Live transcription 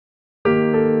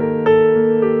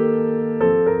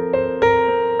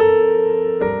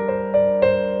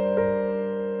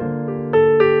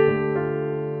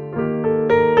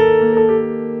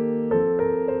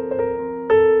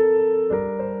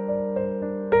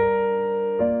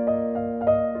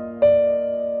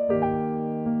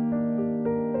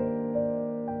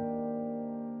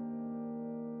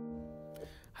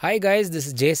Hi guys, this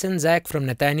is Jason Zach from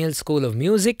Nathaniel School of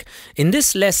Music. In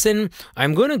this lesson,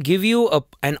 I'm going to give you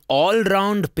an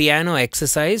all-round piano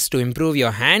exercise to improve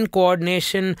your hand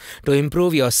coordination, to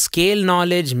improve your scale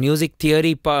knowledge, music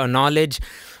theory knowledge,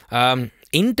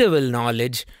 interval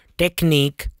knowledge,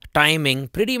 technique, timing,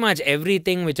 pretty much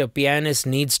everything which a pianist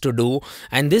needs to do.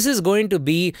 And this is going to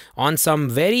be on some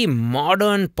very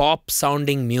modern pop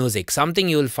sounding music, something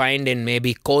you'll find in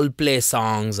maybe Coldplay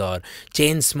songs or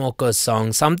Chainsmokers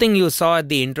songs, something you saw at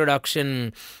the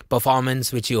introduction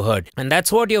performance which you heard. And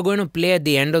that's what you're going to play at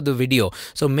the end of the video.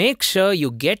 So make sure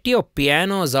you get your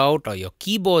pianos out or your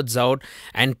keyboards out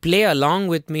and play along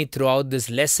with me throughout this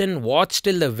lesson. Watch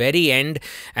till the very end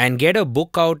and get a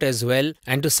book out as well.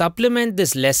 And to supplement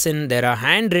this lesson, there are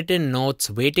handwritten notes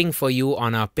waiting for you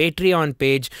on our Patreon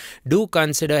page. Do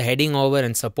consider heading over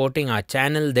and supporting our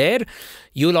channel there.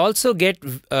 You'll also get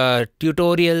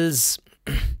tutorials.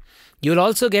 You'll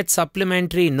also get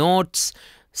supplementary notes,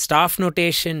 staff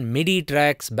notation, MIDI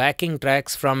tracks, backing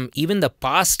tracks from even the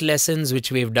past lessons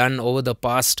which we've done over the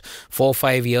past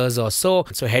 4-5 years or so.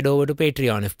 So head over to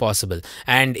Patreon if possible.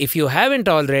 And if you haven't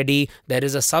already, there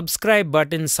is a subscribe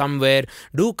button somewhere.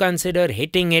 Do consider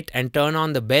hitting it and turn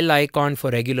on the bell icon for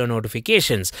regular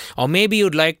notifications. Or maybe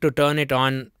you'd like to turn it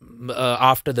on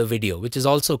after the video, which is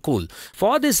also cool.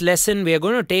 For this lesson, we are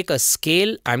going to take a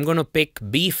scale. I'm going to pick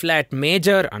B flat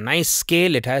major, a nice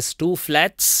scale. It has 2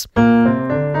 flats,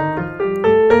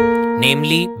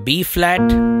 namely B flat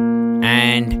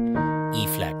and E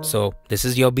flat. So this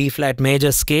is your B flat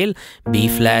major scale. B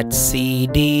flat, C,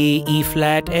 D, E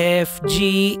flat, F,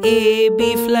 G, A,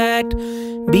 B flat,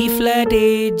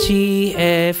 A, G,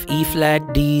 F, E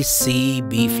flat, D, C,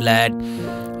 B flat.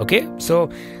 Okay, so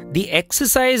the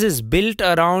exercise is built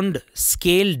around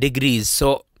scale degrees.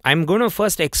 So I'm going to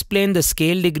first explain the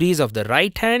scale degrees of the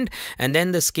right hand and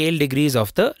then the scale degrees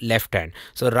of the left hand.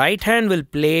 So right hand will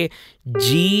play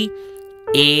G,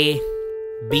 A,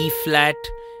 B flat,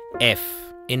 F.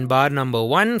 In bar number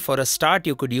 1, for a start,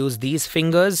 you could use these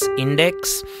fingers: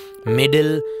 index,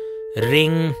 middle,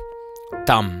 ring,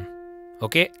 thumb.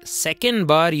 Okay, second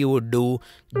bar you would do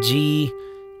G,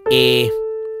 A,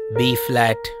 B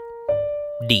flat,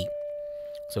 D.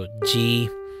 So G,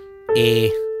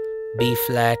 A, B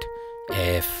flat,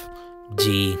 F,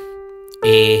 G,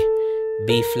 A,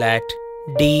 B flat,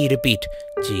 D. Repeat.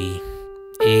 G,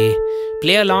 A.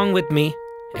 Play along with me.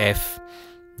 F,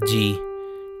 G,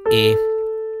 A,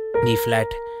 B flat,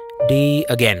 D.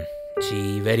 Again.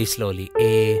 G, very slowly.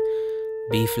 A,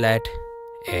 B flat,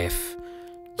 F,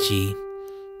 G,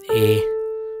 A,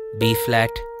 B flat,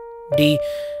 D.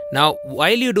 Now,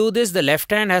 while you do this, the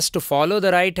left hand has to follow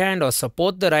the right hand or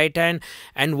support the right hand.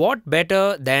 And what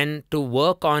better than to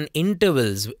work on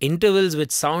intervals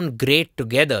which sound great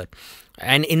together.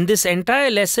 And in this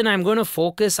entire lesson, I'm going to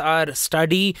focus our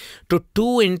study to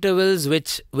 2 intervals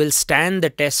which will stand the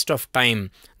test of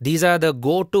time. These are the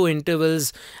go-to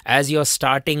intervals as you're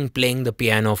starting playing the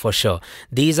piano for sure.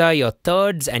 These are your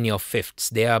thirds and your fifths.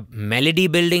 They are melody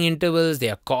building intervals. They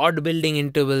are chord building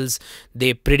intervals.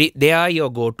 They are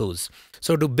your go-tos.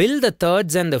 So to build the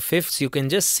thirds and the fifths, you can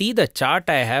just see the chart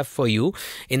I have for you.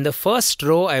 In the first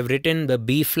row, I've written the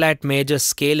B flat major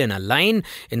scale in a line.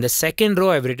 In the second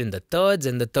row, I've written the thirds.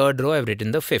 In the third row, I've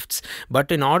written the fifths.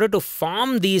 But in order to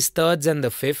form these thirds and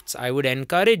the fifths, I would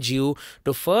encourage you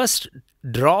to first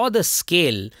draw the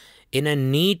scale in a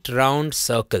neat round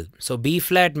circle. So B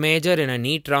flat major in a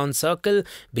neat round circle,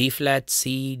 B flat,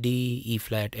 C, D, E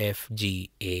flat, F, G,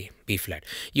 A, B flat.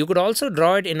 You could also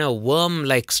draw it in a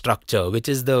worm-like structure, which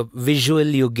is the visual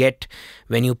you get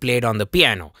when you play it on the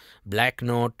piano. Black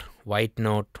note, white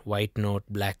note, white note,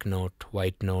 black note,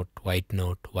 white note, white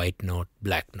note, white note,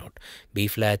 black note. B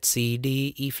flat, C,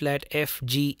 D, E flat, F,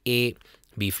 G, A,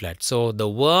 B flat. So the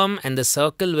worm and the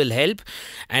circle will help,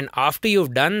 and after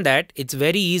you've done that, it's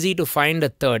very easy to find a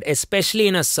third, especially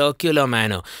in a circular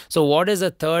manner. So what is a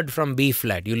third from B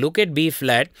flat? You look at B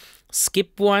flat,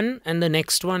 skip one, and the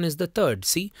next one is the third.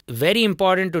 See, very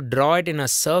important to draw it in a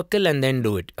circle and then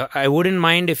do it. I wouldn't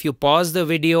mind if you pause the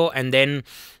video and then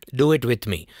do it with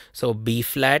me. So B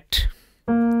flat,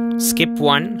 skip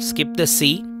one, skip the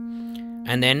C,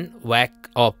 and then whack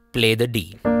or play the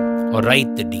D or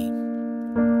write the D.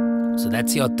 So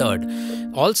that's your third.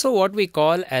 Also what we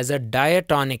call as a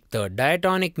diatonic third.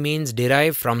 Diatonic means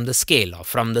derived from the scale or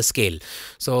from the scale.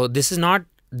 So this is not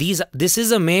this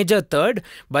is a major third,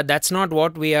 but that's not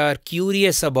what we are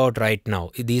curious about right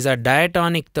now. These are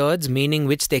diatonic thirds, meaning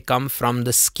which they come from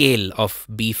the scale of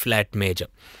B flat major.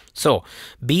 So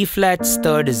B flat's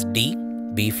third is D,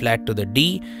 B flat to the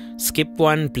D, skip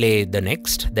one, play the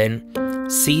next, then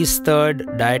C's third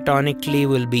diatonically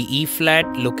will be E flat.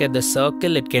 Look at the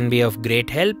circle, it can be of great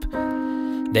help.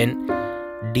 Then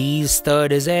D's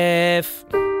third is F,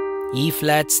 E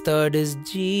flat's third is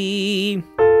G,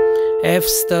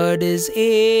 F's third is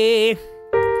A,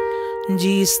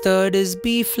 G's third is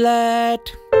B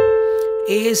flat,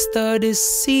 A's third is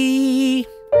C,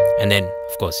 and then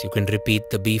of course you can repeat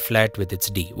the B flat with its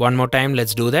D. One more time,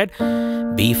 let's do that.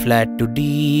 B flat to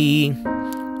D,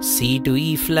 C to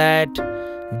E flat,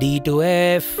 D to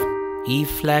F, E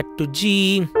flat to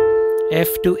G, F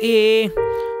to A,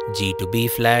 G to B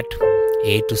flat,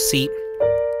 A to C,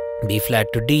 B flat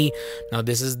to D. Now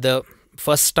this is the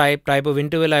first type of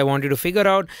interval I want you to figure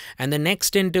out, and the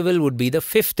next interval would be the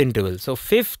fifth interval. So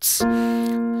fifths,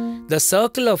 the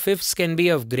circle of fifths can be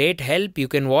of great help. You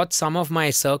can watch some of my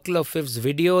circle of fifths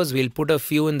videos. We'll put a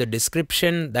few in the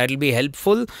description. That'll be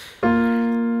helpful.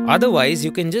 Otherwise,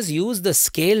 you can just use the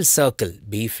scale circle.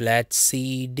 B flat,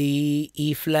 C, D,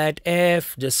 E flat,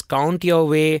 F. Just count your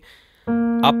way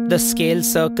up the scale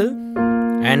circle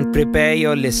and prepare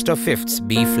your list of fifths.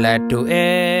 B flat to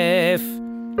F,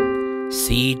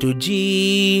 C to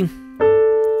G,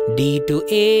 D to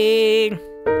A,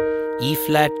 E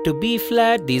flat to B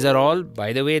flat. These are all,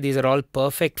 by the way, these are all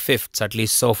perfect fifths, at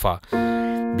least so far.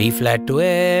 B flat to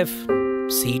F,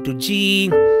 C to G,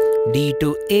 D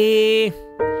to A,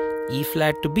 E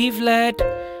flat to B flat,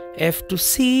 F to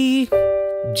C,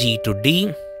 G to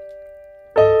D.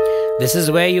 This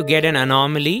is where you get an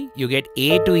anomaly. You get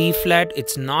A to E flat.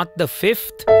 It's not the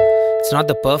fifth. It's not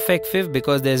the perfect fifth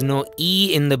because there's no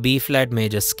E in the B flat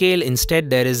major scale. Instead,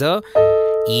 there is a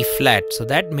E flat. So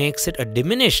that makes it a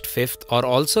diminished fifth, or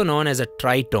also known as a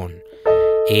tritone.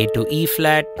 A to E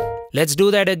flat. Let's do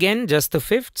that again, just the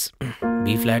fifths.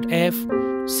 B flat F,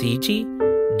 C G,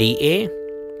 D A,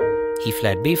 E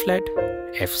flat B flat,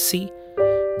 F C,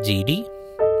 G D,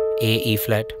 A E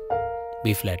flat,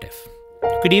 B flat F.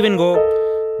 You could even go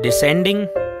descending.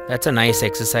 That's a nice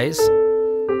exercise.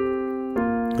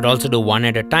 You could also do one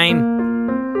at a time.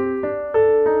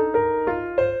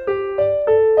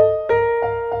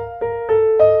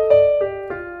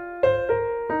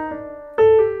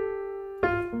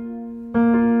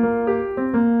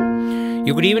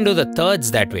 You could even do the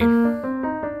thirds that way.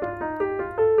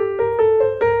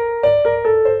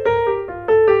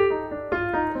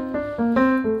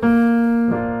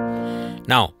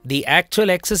 Now, the actual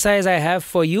exercise I have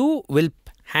for you will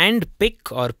hand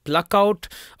pick or pluck out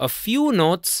a few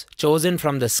notes chosen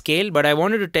from the scale, but I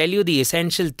wanted to tell you the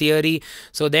essential theory,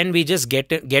 so then we just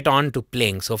get on to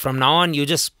playing. So from now on, you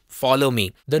just follow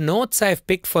me. The notes I've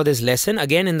picked for this lesson,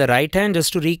 again in the right hand,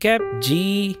 just to recap: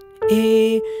 G,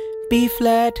 A, B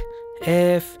flat,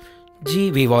 F,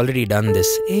 G. We've already done this.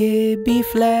 A, B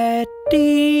flat,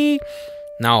 D.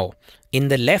 Now, in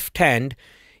the left hand,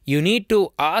 you need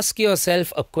to ask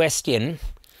yourself a question.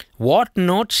 What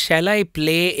note shall I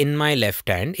play in my left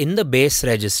hand in the bass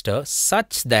register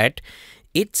such that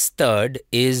its third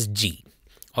is G,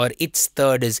 or its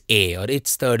third is A, or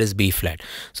its third is B flat?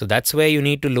 So that's where you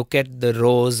need to look at the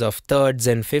rows of thirds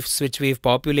and fifths which we've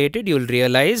populated. You'll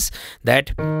realize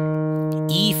that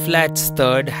E flat's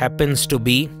third happens to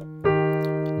be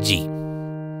G.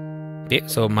 Okay,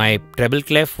 so my treble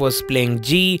clef was playing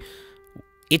G.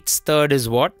 Its third is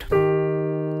what?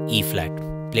 E flat.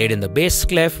 Played in the bass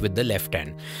clef with the left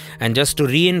hand. And just to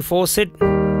reinforce it,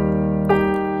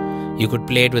 you could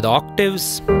play it with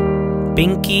octaves.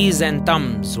 Pinkies and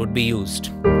thumbs would be used.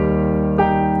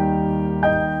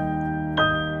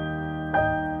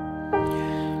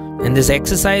 And this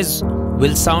exercise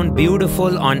will sound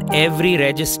beautiful on every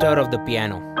register of the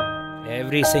piano.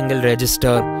 Every single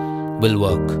register will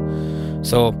work.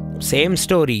 So, same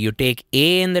story. You take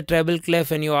A in the treble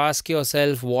clef and you ask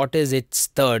yourself, what is its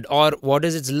third, or what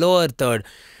is its lower third,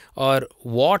 or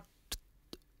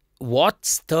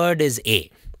what's third is A.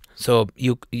 So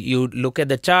you look at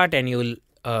the chart and you'll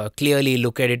clearly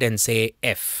look at it and say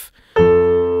F.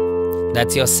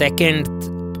 That's your second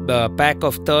pack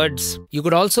of thirds. You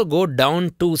could also go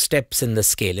down 2 steps in the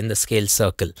scale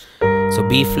circle. So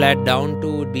B flat down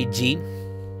 2 would be G,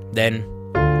 then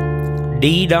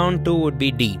D down 2 would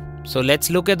be D. So let's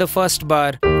look at the first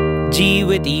bar. G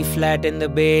with E flat in the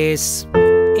bass,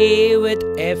 A with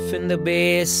F in the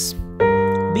bass,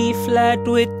 B flat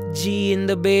with G in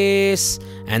the bass,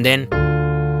 and then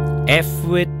F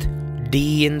with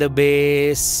D in the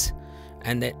bass,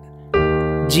 and then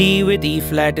G with E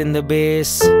flat in the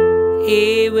bass,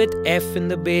 A with F in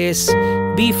the bass,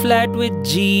 B flat with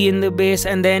G in the bass,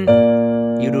 and then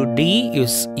you do D,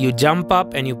 you jump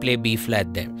up and you play B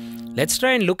flat there. Let's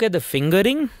try and look at the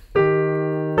fingering.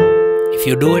 If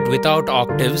you do it without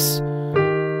octaves,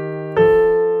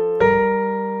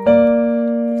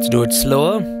 do it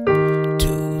slower.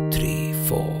 2, 3,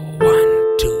 4.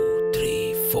 1, 2,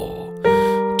 3, 4.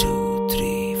 2,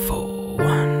 3, 4.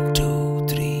 1, 2,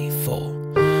 3,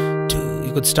 4. 2.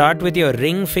 You could start with your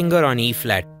ring finger on E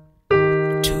flat.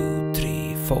 2,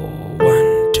 3, 4.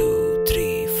 1, 2,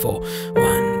 3, 4.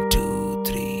 1, 2,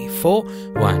 3, 4.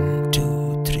 1,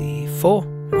 2, 3, 4.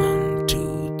 1,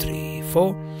 2, 3,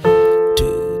 4.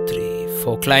 2, 3,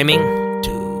 4. Climbing.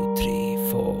 2, 3,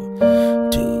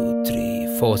 4. 2,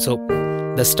 3, 4. So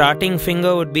the starting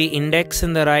finger would be index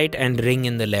in the right and ring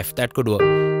in the left. That could work.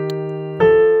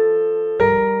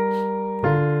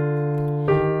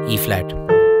 E flat,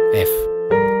 F.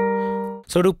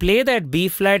 So to play that B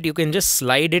flat, you can just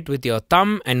slide it with your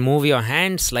thumb and move your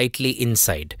hand slightly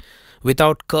inside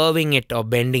without curving it or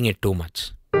bending it too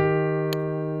much.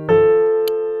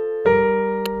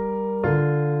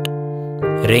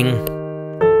 Ring.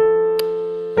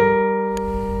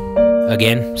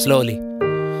 Again, slowly.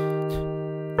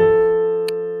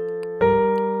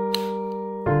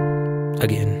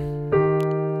 Again.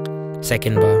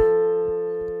 Second bar.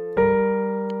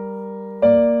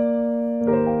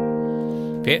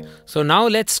 Okay, so now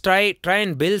let's try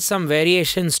and build some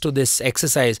variations to this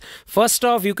exercise. First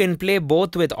off, you can play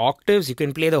both with octaves. You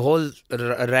can play the whole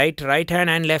right hand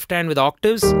and left hand with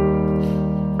octaves.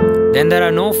 Then there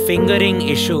are no fingering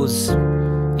issues.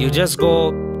 You just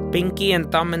go pinky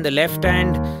and thumb in the left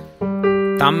hand,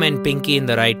 thumb and pinky in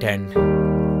the right hand.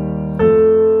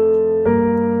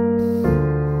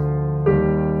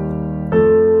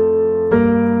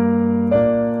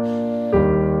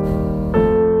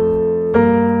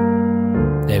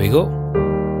 There we go.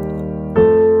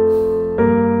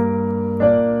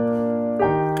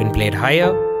 You can play it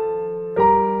higher.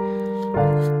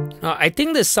 Now, I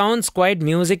think this sounds quite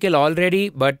musical already,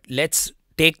 but let's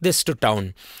take this to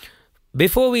town.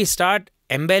 Before we start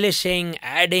embellishing,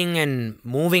 adding and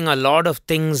moving a lot of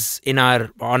things on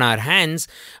our hands,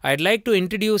 I'd like to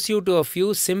introduce you to a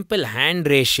few simple hand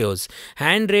ratios.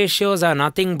 Hand ratios are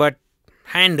nothing but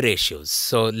hand ratios.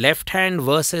 So left hand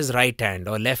versus right hand,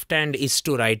 or left hand is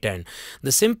to right hand.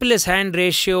 The simplest hand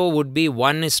ratio would be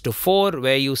 1:4,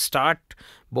 where you start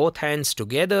both hands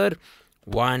together.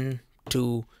 1,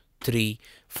 2, 3,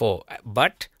 4.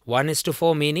 But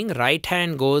 1:4 meaning right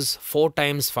hand goes 4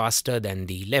 times faster than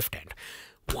the left hand.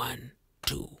 1,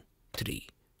 2, 3,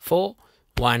 4.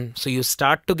 1. So you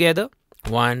start together.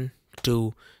 1,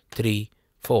 2, 3,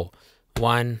 4.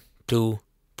 1, 2,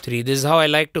 3. This is how I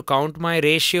like to count my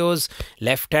ratios.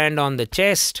 Left hand on the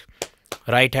chest,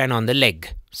 right hand on the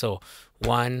leg. So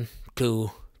 1,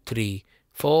 2, 3,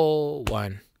 4.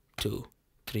 1, 2,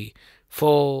 3,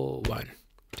 4. 1,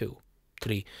 2,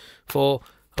 3, 4.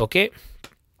 Okay.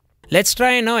 Let's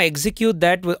try and now execute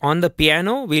that on the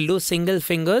piano. We'll do single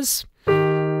fingers.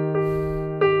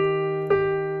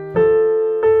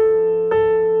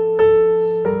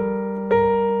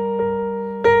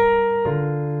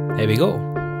 There we go.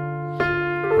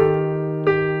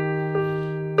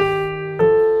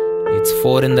 It's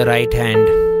 4 in the right hand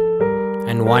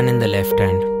and 1 in the left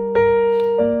hand.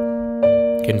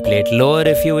 You can play it lower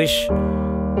if you wish.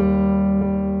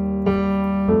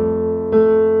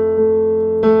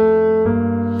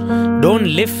 Don't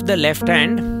lift the left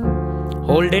hand.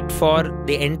 Hold it for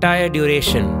the entire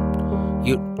duration.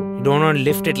 You don't want to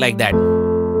lift it like that.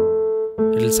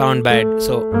 It'll sound bad.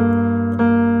 So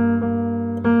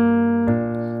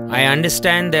I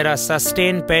understand there are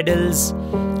sustain pedals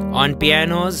on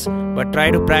pianos, but try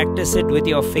to practice it with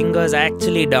your fingers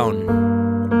actually down.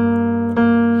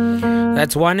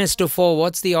 That's 1:4.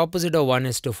 What's the opposite of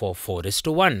 1:4?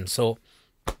 4:1. So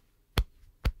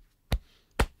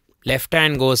left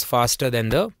hand goes faster than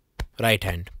the right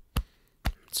hand.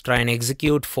 Let's try and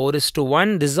execute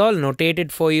 4:1. This is all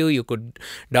notated for you. You could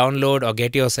download or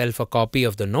get yourself a copy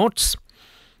of the notes.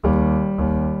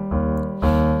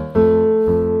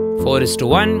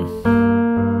 4:1.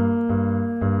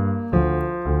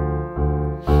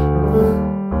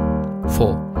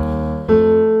 4.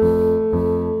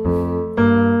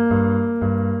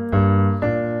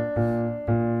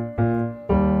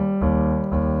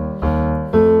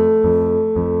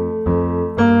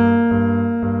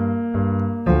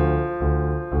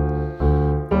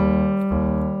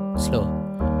 Slow.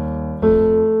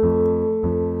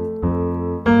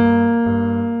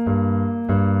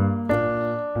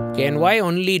 Okay, and why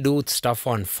only do stuff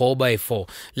on 4x4?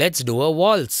 Let's do a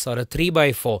waltz or a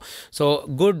 3x4. So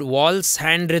good waltz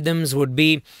hand rhythms would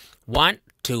be 1,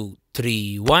 2,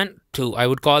 3, 1, 2. I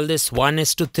would call this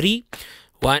 1:3.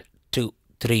 1, 2,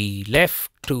 3.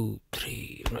 Left, 2,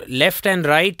 3. Left and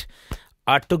right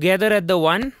are together at the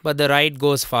 1, but the right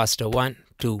goes faster. 1,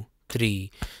 2,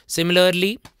 3.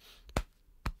 Similarly,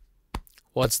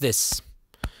 What's this?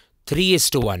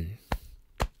 3:1.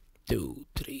 2,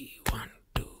 3, 1,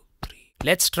 2, 3.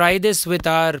 Let's try this with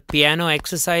our piano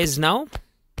exercise now.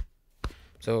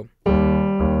 So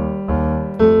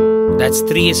that's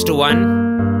 3:1.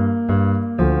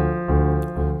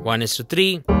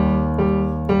 1:3.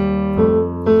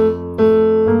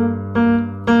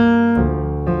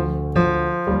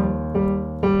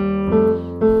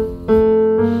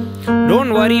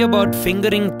 Don't worry about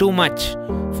fingering too much.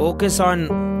 Focus on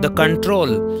the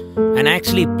control and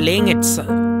actually playing it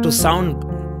to sound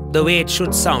the way it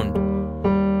should sound.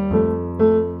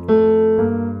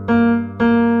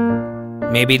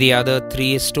 Maybe the other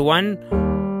 3:1.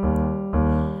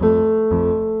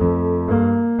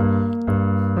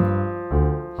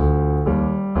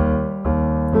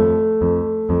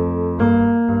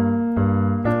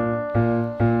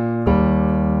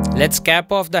 Let's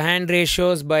cap off the hand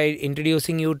ratios by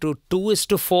introducing you to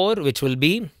 2:4, which will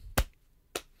be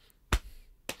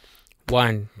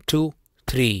 1, 2,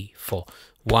 3, 4.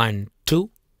 1, 2,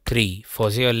 3,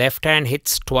 4. So your left hand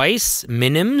hits twice,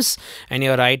 minims, and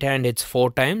your right hand hits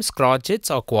 4 times, crotchets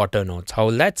or quarter notes. How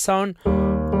will that sound?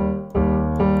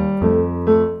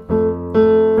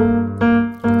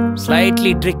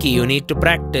 Slightly tricky, you need to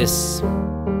practice.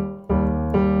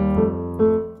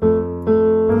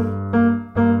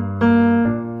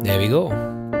 There we go.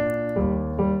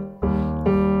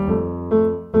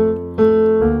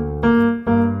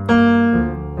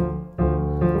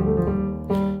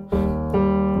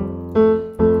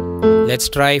 Let's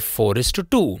try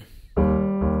 4:2.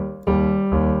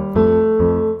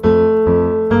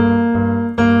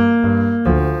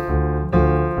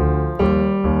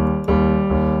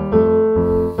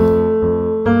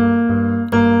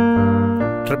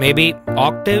 Maybe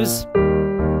octaves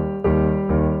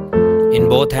in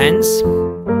both hands.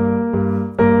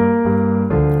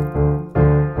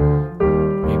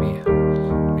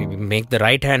 Maybe make the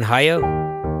right hand higher.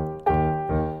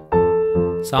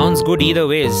 Sounds good either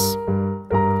ways.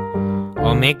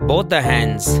 Or make both the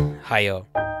hands higher.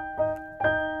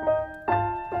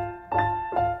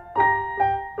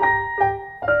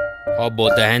 Or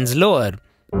both the hands lower.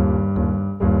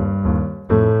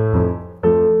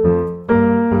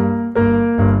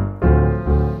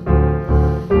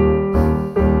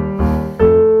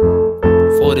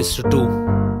 To 2.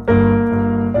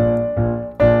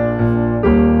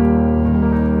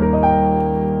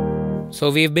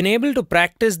 So we've been able to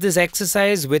practice this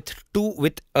exercise with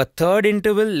a third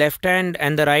interval. Left hand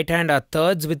and the right hand are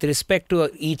thirds with respect to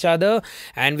each other,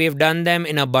 and we've done them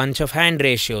in a bunch of hand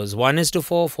ratios: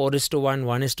 1:4, 4:1,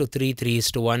 1:3,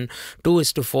 3:1,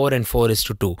 2:4, and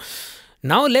 4:2.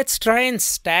 Now let's try and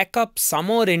stack up some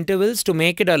more intervals to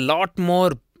make it a lot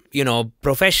more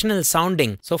professional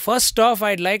sounding. So first off,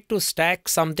 I'd like to stack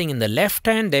something in the left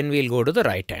hand, then we'll go to the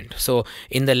right hand. So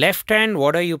in the left hand,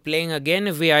 what are you playing again?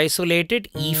 If we isolate it,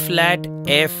 E flat,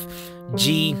 F,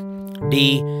 G,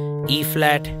 D, E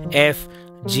flat, F,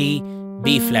 G,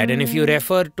 B flat. And if you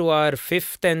refer to our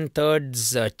fifth and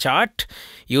thirds chart,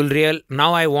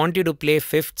 now I want you to play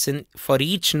fifths for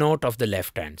each note of the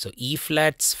left hand. So E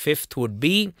flat's fifth would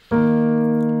be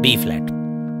B flat.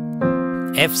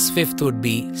 F's fifth would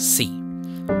be C.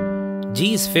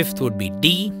 G's fifth would be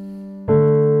D.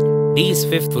 D's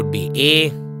fifth would be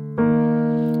A.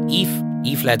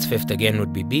 E flat's fifth again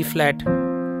would be B flat.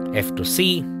 F to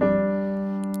C.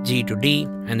 G to D.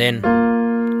 And then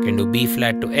you can do B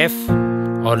flat to F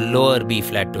or lower B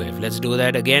flat to F. Let's do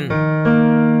that again.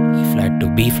 E flat to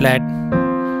B flat.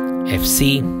 F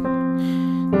C.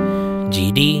 G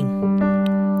D.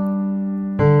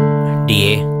 D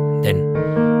A. Then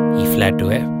E flat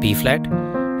to F, B flat,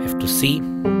 F to C,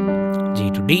 G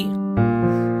to D,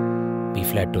 B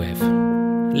flat to F.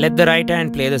 Let the right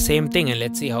hand play the same thing and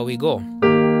let's see how we go.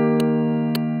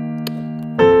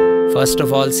 First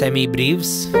of all,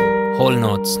 semi-breves, whole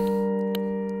notes.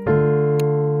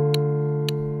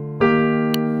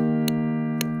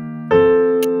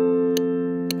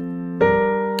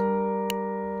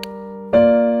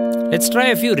 Let's try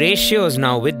a few ratios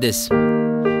now with this.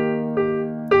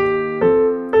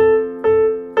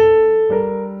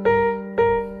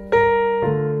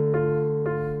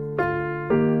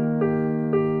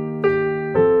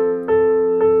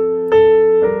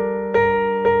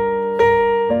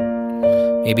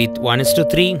 Maybe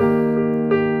 1:3.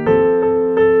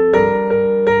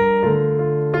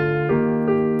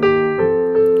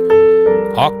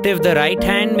 Octave the right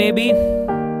hand maybe.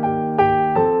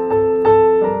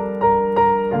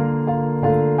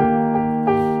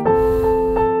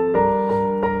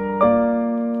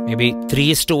 Maybe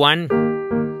 3:1.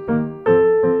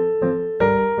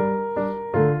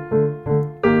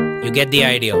 You You get the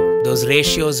idea. Those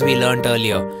ratios we learnt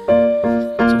earlier.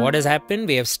 So what has happened?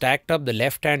 We have stacked up the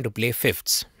left hand to play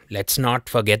fifths. Let's not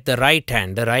forget the right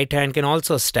hand. The right hand can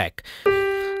also stack.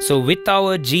 So with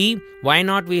our G, why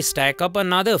not we stack up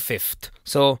another fifth?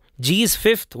 So G is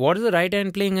fifth. What is the right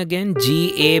hand playing again?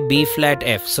 G, A, B flat,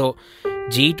 F. So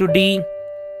G to D,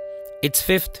 it's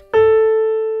fifth.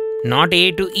 Not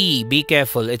A to E, be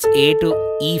careful. It's A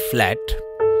to E flat.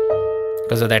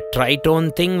 Because of that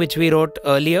tritone thing which we wrote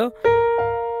earlier.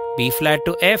 B flat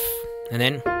to F, and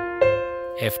then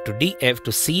F to D, F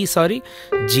to C, sorry.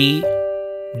 G,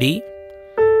 D,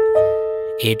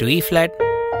 A to E flat,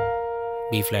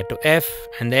 B flat to F,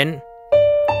 and then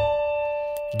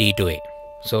D to A.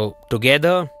 So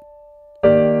together,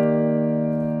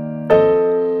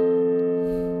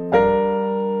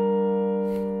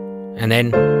 and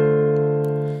then,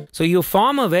 so you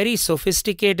form a very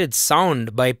sophisticated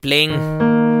sound by playing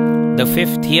the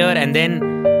fifth here and then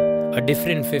a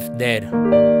different fifth there.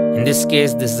 In this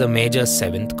case, this is a major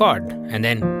seventh chord, and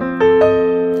then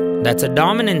that's a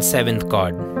dominant seventh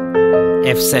chord,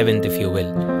 F7th if you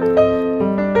will.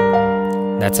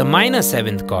 That's a minor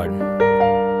seventh chord,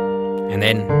 and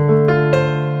then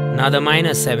another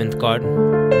minor seventh chord.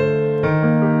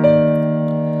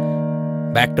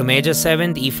 Back to major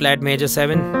seventh, E flat major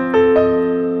seventh,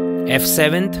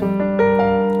 F7th,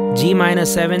 G minor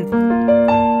seventh,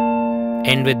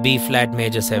 end with B flat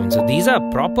major seventh. So these are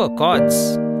proper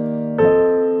chords.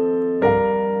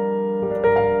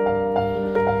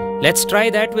 Let's try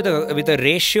that with a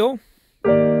ratio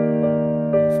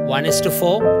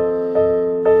 1:4.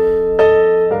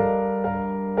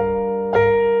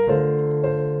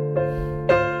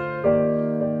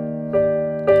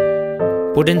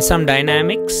 Put in some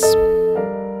dynamics.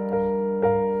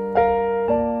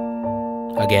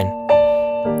 Again,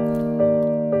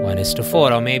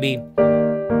 1:4, or maybe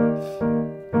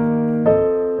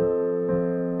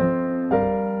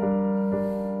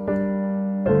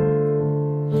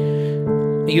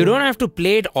you don't have to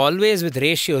play it always with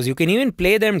ratios. You can even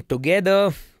play them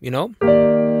together, you know.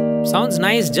 Sounds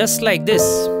nice just like this.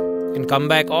 You can come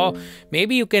back, or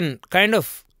maybe you can kind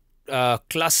of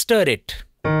cluster it.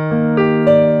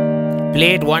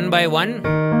 Play it one by one.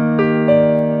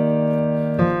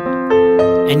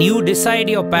 And you decide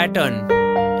your pattern.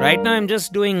 Right now I'm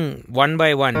just doing one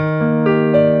by one.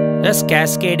 Just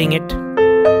cascading it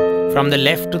from the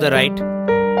left to the right.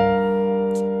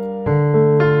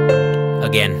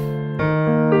 Again.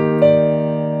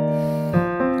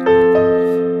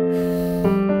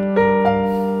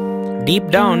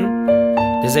 Deep down,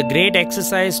 this is a great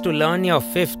exercise to learn your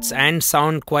fifths and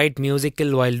sound quite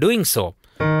musical while doing so.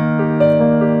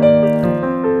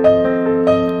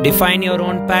 Define your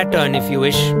own pattern if you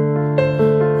wish.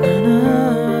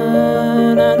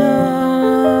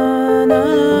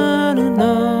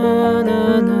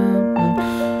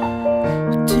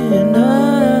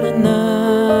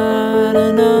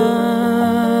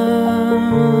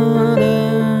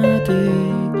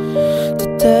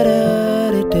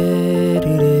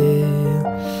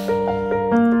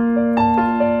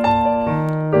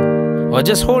 Or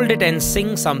just hold it and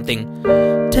sing something.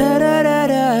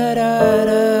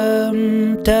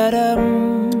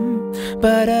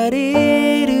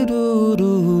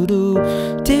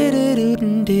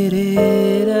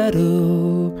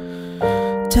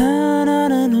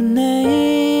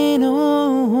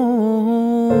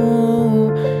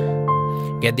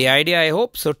 Get the idea, I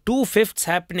hope. So 2 fifths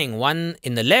happening, one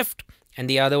in the left and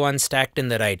the other one stacked in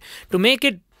the right. To make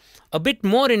it a bit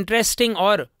more interesting,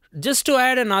 or just to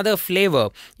add another flavor,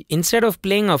 instead of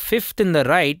playing a fifth in the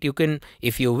right, you can,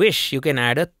 if you wish, you can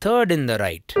add a third in the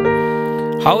right.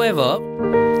 However,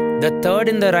 the third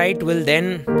in the right will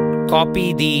then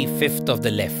copy the fifth of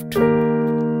the left.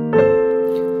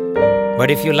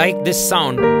 But if you like this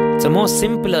sound, it's a more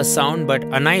simpler sound but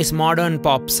a nice modern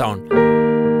pop sound.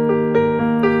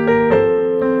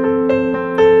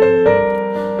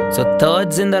 So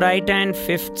thirds in the right hand,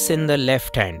 fifths in the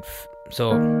left hand.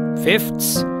 So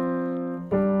fifths,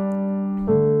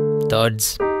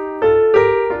 thirds.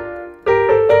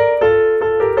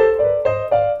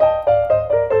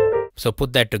 So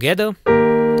put that together.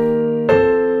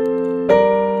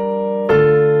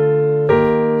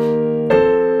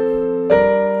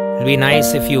 It'll be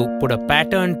nice if you put a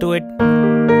pattern to it.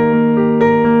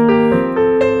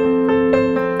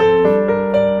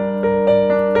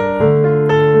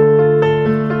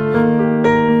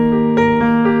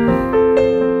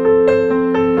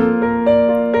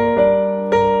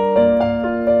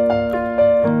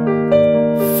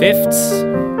 Fifths.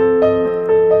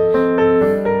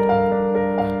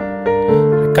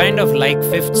 I kind of like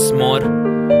fifths more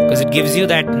because it gives you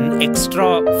that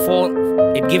extra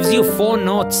it gives you 4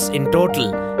 notes in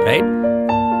total, right?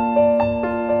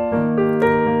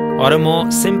 Or a more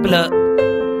simpler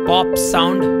pop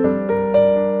sound.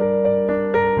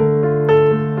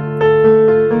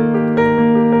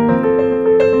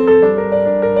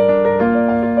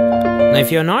 Now,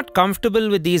 if you're not comfortable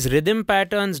with these rhythm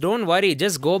patterns, don't worry,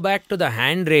 just go back to the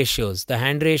hand ratios. The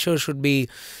hand ratio should be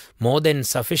more than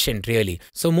sufficient, really.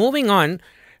 So moving on,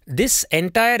 this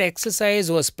entire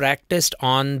exercise was practiced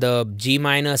on the G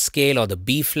minor scale or the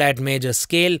B flat major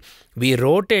scale. We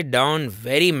wrote it down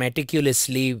very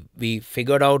meticulously. We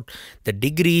figured out the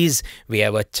degrees. We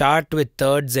have a chart with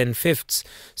thirds and fifths.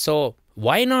 So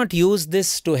why not use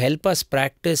this to help us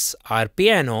practice our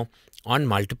piano on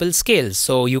multiple scales?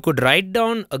 So you could write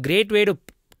down a great way to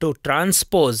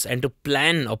transpose and to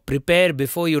plan or prepare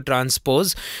before you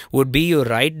transpose would be you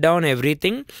write down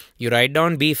everything. You write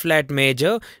down B flat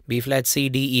major, B flat C,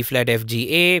 D, E flat, F,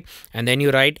 G, A, and then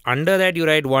you write under that you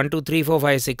write 1, 2, 3, 4,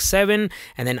 5, 6, 7,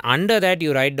 and then under that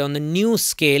you write down the new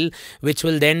scale which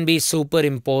will then be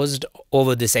superimposed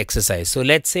over this exercise. So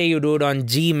let's say you do it on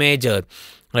G major,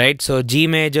 right? So G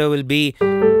major will be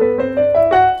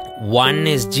 1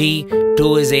 is G,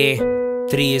 2 is A,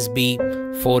 3 is B,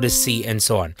 4 is C, and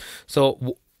so on. So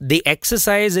the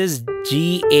exercise is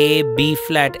G, A, B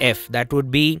flat, F. That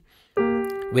would be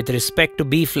with respect to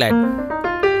B flat.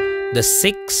 The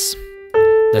 6,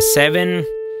 the 7,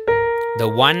 the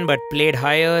 1 but played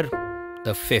higher,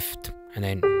 the 5th. And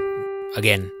then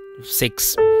again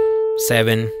 6,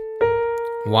 7,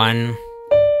 1,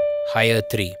 higher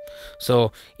 3.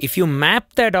 So if you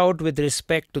map that out with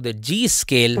respect to the G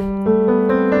scale,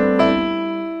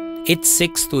 its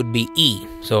 6th would be E.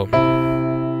 So,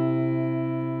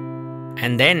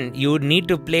 and then you would need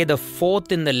to play the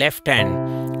 4th in the left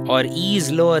hand or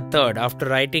E's lower third after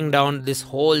writing down this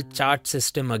whole chart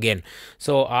system again.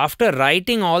 So after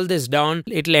writing all this down,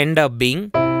 it'll end up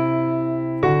being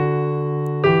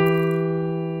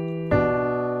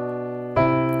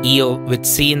E with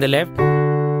C in the left,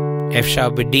 F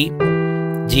sharp with D,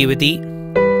 G with E,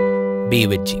 B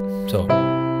with G. So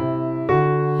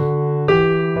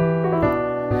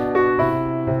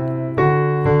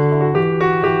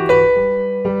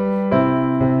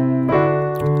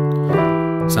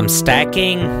some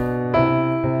stacking.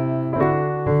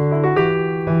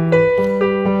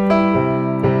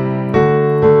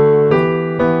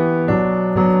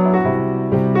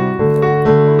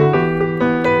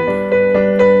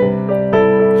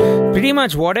 Pretty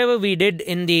much whatever we did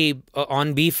in the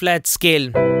on B flat scale,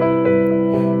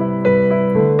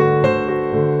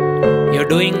 you're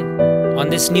doing on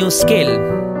this new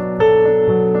scale.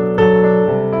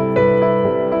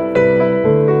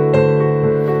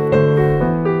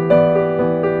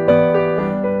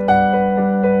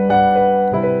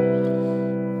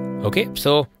 Okay,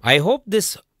 so I hope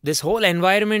this whole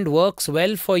environment works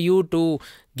well for you to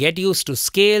get used to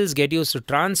scales, get used to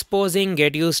transposing,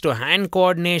 get used to hand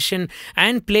coordination,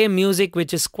 and play music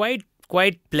which is quite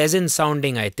pleasant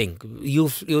sounding. I think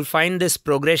you'll find this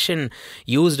progression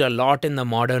used a lot in the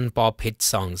modern pop hit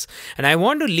songs. And I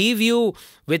want to leave you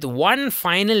with one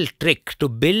final trick to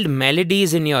build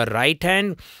melodies in your right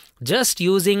hand, just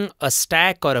using a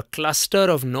stack or a cluster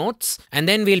of notes, and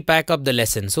then we'll pack up the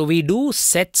lesson. So we do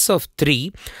sets of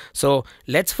 3. So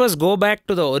let's first go back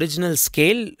to the original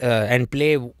scale and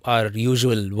play our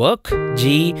usual work.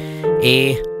 G,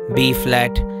 A, B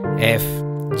flat, F,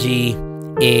 G,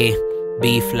 A,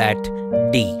 B flat,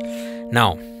 D.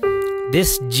 Now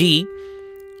this G,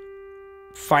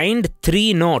 find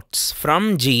 3 notes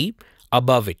from G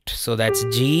above it. So that's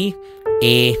G,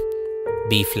 A,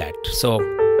 B flat. So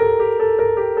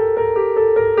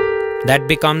that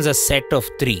becomes a set of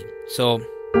 3. So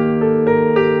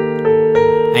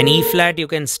an E flat, you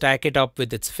can stack it up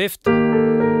with its 5th.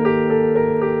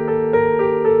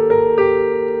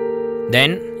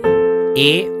 Then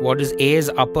A, what is A is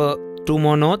upper 2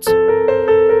 more notes,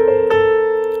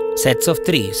 sets of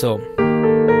 3. So,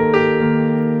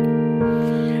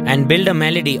 and build a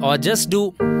melody, or just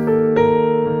do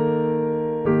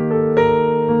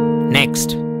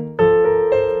next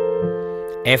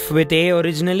F with A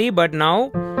originally, but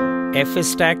now F is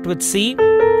stacked with C,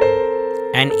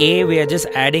 and A, we are just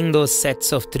adding those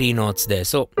sets of 3 notes there.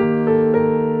 So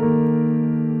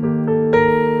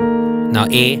now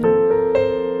A,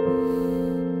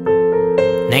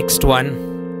 next one,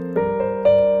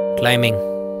 climbing,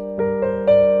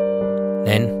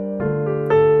 then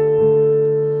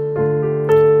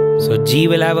so G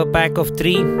will have a pack of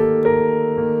 3,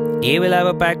 A will have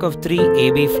a pack of 3,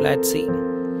 A, B flat, C.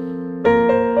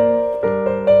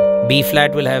 B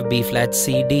flat will have B flat,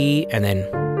 C, D, and then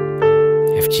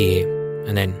G, A,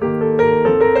 and then.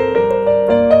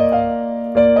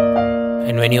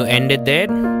 And when you end it there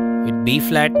with B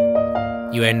flat,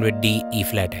 you end with D, E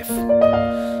flat, F.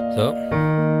 So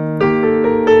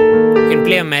you can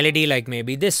play a melody like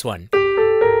maybe this one.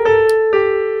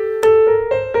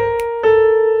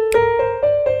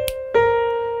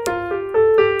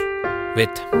 With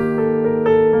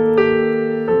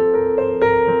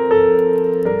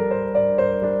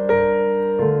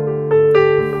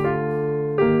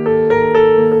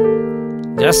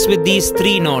just with these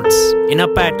 3 notes in a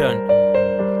pattern.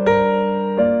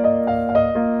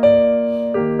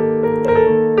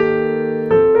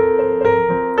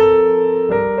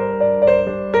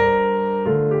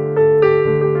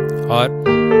 Or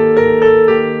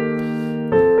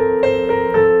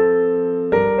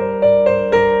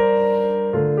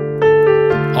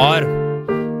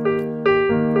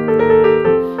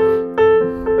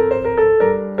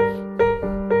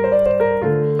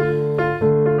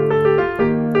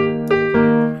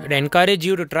I'd encourage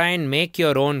you to try and make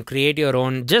your own, create your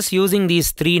own, just using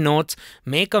these 3 notes.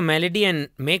 Make a melody and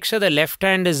make sure the left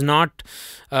hand is not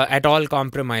at all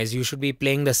compromised. You should be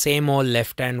playing the same old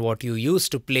left hand what you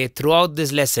used to play throughout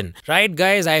this lesson. Right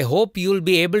guys, I hope you'll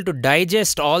be able to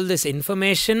digest all this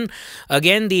information.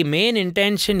 Again, the main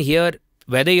intention here,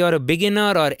 whether you're a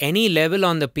beginner or any level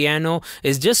on the piano,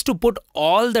 is just to put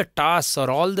all the tasks or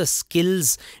all the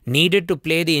skills needed to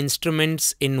play the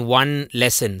instruments in one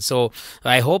lesson. So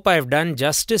I hope I've done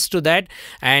justice to that,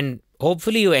 and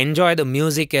hopefully you enjoy the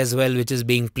music as well which is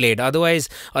being played. Otherwise,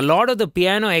 a lot of the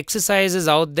piano exercises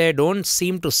out there don't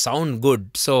seem to sound good.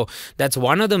 So that's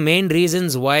one of the main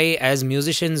reasons why as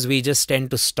musicians we just tend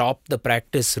to stop the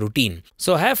practice routine.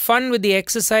 So have fun with the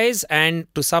exercise, and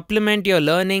to supplement your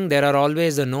learning there are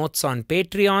always the notes on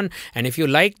Patreon. And if you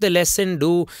like the lesson,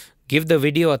 do give the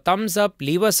video a thumbs up,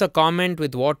 leave us a comment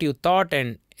with what you thought,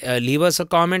 and leave us a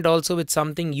comment also with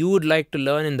something you would like to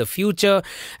learn in the future.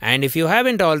 And if you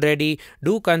haven't already,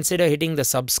 do consider hitting the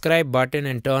subscribe button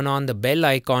and turn on the bell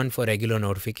icon for regular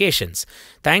notifications.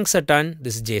 Thanks a ton.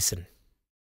 This is Jason.